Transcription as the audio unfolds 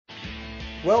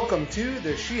Welcome to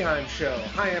the Shihan Show.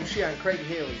 Hi, I'm Shihan Craig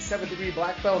Haley, 7th degree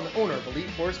black belt and owner of Elite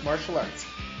Force Martial Arts.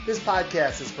 This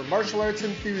podcast is for martial arts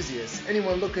enthusiasts,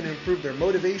 anyone looking to improve their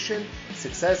motivation,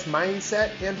 success,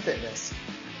 mindset, and fitness.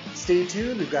 Stay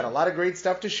tuned, we've got a lot of great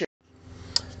stuff to share.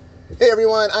 Hey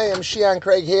everyone, I am Shihan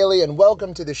Craig Haley and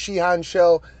welcome to the Shihan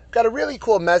Show. Got a really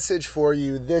cool message for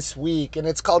you this week and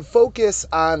it's called Focus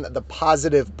on the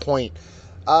Positive Point.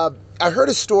 I heard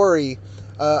a story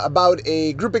about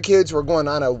a group of kids who were going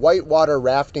on a whitewater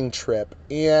rafting trip,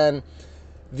 and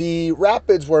the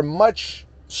rapids were much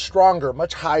stronger,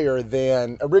 much higher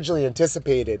than originally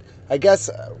anticipated. I guess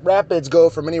rapids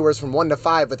go from anywhere from 1 to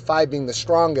 5, with 5 being the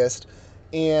strongest,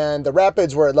 and the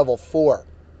rapids were at level 4.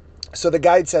 So the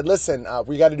guide said, listen,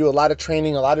 we got to do a lot of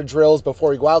training, a lot of drills before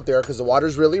we go out there because the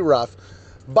water's really rough,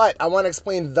 but I want to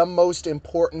explain the most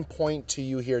important point to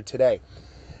you here today.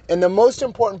 And the most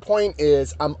important point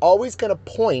is I'm always going to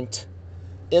point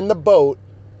in the boat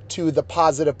to the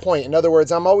positive point. In other words,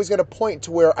 I'm always going to point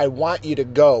to where I want you to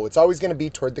go. It's always going to be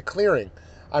toward the clearing.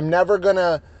 I'm never going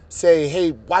to say,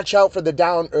 hey, watch out for the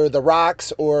down or the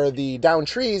rocks or the down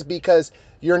trees, because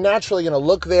you're naturally going to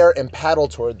look there and paddle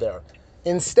toward there.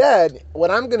 Instead,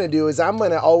 what I'm going to do is I'm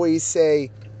going to always say,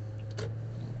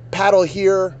 paddle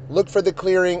here, look for the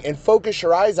clearing, and focus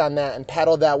your eyes on that and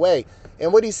paddle that way.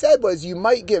 And what he said was you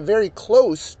might get very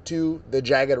close to the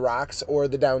jagged rocks or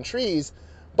the down trees,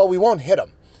 but we won't hit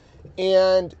them.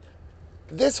 And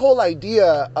this whole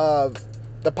idea of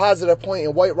the positive point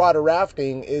in whitewater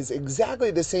rafting is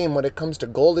exactly the same when it comes to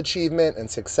goal achievement and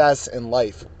success in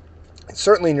life.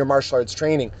 Certainly in your martial arts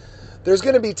training. There's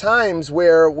going to be times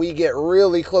where we get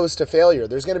really close to failure.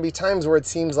 There's going to be times where it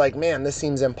seems like, man, this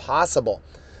seems impossible.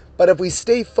 But if we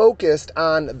stay focused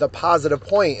on the positive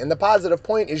point, and the positive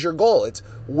point is your goal, it's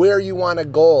where you want to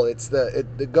go, it's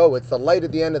the light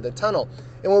at the end of the tunnel.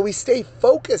 And when we stay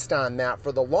focused on that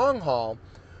for the long haul,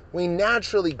 we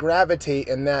naturally gravitate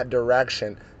in that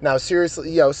direction. Now,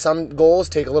 seriously, some goals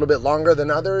take a little bit longer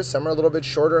than others, some are a little bit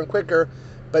shorter and quicker,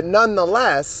 but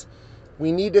nonetheless,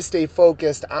 we need to stay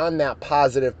focused on that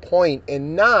positive point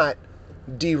and not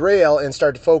derail and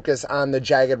start to focus on the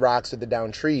jagged rocks or the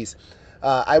down trees.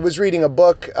 I was reading a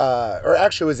book, or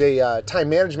actually it was a time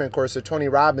management course with Tony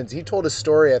Robbins. He told a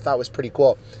story I thought was pretty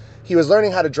cool. He was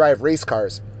learning how to drive race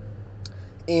cars,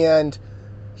 and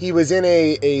he was in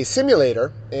a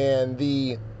simulator, and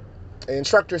the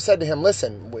instructor said to him,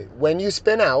 listen, when you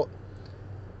spin out,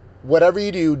 whatever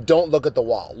you do, don't look at the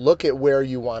wall. Look at where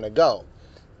you want to go.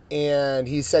 And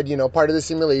he said, part of the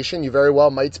simulation, you very well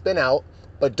might spin out,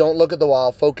 but don't look at the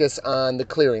wall. Focus on the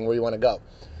clearing where you want to go.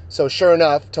 So sure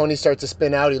enough, Tony starts to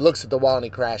spin out. He looks at the wall and he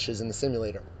crashes in the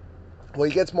simulator. Well,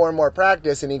 he gets more and more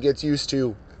practice and he gets used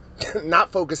to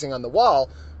not focusing on the wall,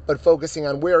 but focusing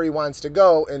on where he wants to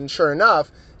go. And sure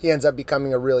enough, he ends up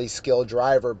becoming a really skilled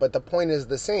driver. But the point is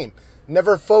the same.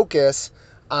 Never focus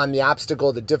on the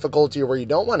obstacle, the difficulty, or where you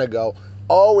don't want to go.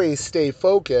 Always stay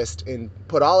focused and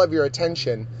put all of your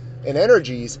attention and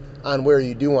energies on where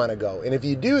you do want to go. And if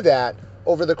you do that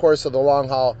over the course of the long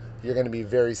haul, you're going to be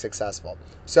very successful.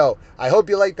 So I hope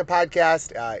you like the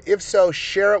podcast. If so,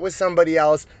 share it with somebody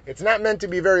else. It's not meant to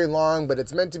be very long, but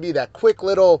it's meant to be that quick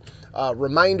little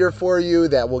reminder for you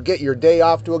that will get your day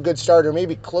off to a good start, or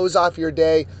maybe close off your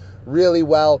day really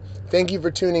well. Thank you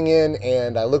for tuning in,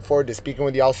 and I look forward to speaking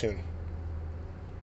with you all soon.